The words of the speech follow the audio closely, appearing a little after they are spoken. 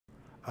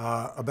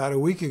About a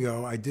week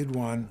ago, I did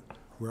one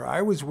where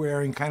I was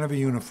wearing kind of a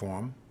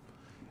uniform,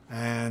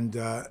 and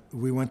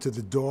we went to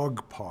the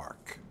dog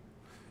park.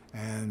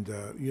 And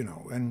you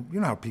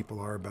know how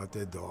people are about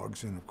their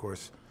dogs. And of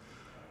course,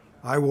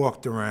 I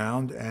walked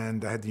around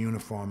and I had the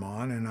uniform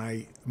on,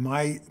 and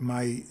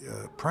my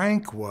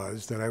prank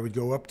was that I would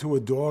go up to a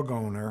dog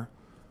owner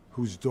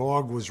whose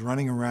dog was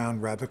running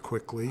around rather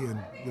quickly, and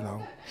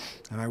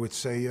I would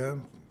say,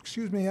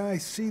 "Excuse me, I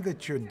see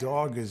that your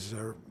dog is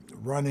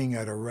running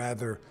at a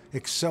rather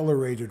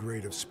accelerated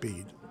rate of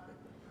speed."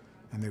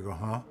 And they go,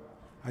 "Huh?"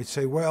 I'd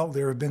say, "Well,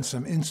 there have been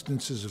some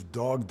instances of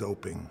dog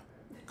doping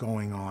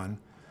going on,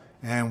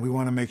 and we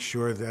want to make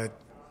sure that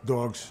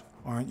dogs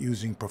aren't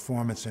using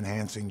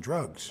performance-enhancing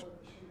drugs."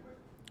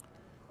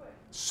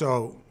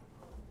 So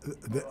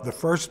the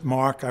first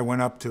mark I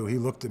went up to, he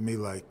looked at me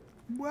like,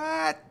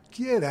 "What?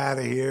 Get out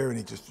of here." And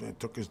he just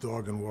took his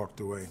dog and walked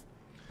away.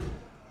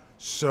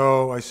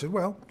 So I said,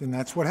 well, then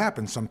that's what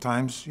happens.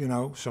 Sometimes,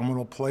 someone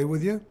will play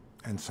with you,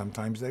 and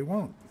sometimes they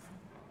won't.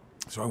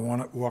 So I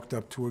walked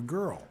up to a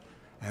girl,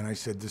 and I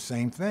said the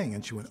same thing.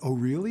 And she went, "Oh,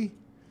 really?"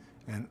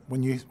 And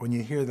when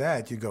you hear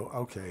that, you go,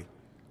 okay,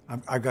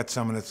 I've got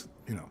someone that's,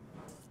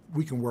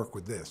 we can work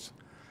with this.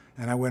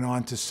 And I went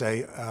on to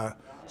say,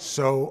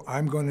 so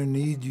I'm going to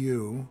need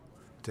you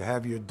to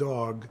have your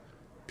dog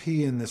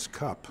pee in this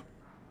cup.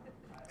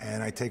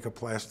 And I take a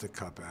plastic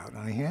cup out, and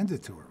I hand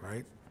it to her,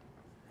 right?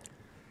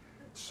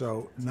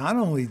 So not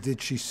only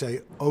did she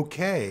say,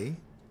 okay,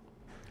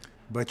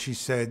 but she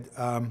said,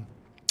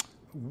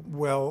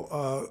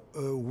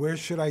 where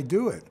should I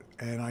do it?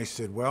 And I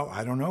said, well,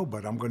 I don't know,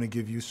 but I'm going to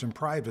give you some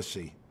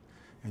privacy.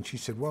 And she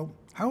said, well,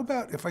 how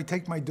about if I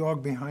take my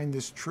dog behind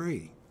this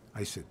tree?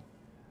 I said,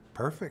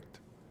 perfect.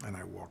 And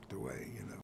I walked away,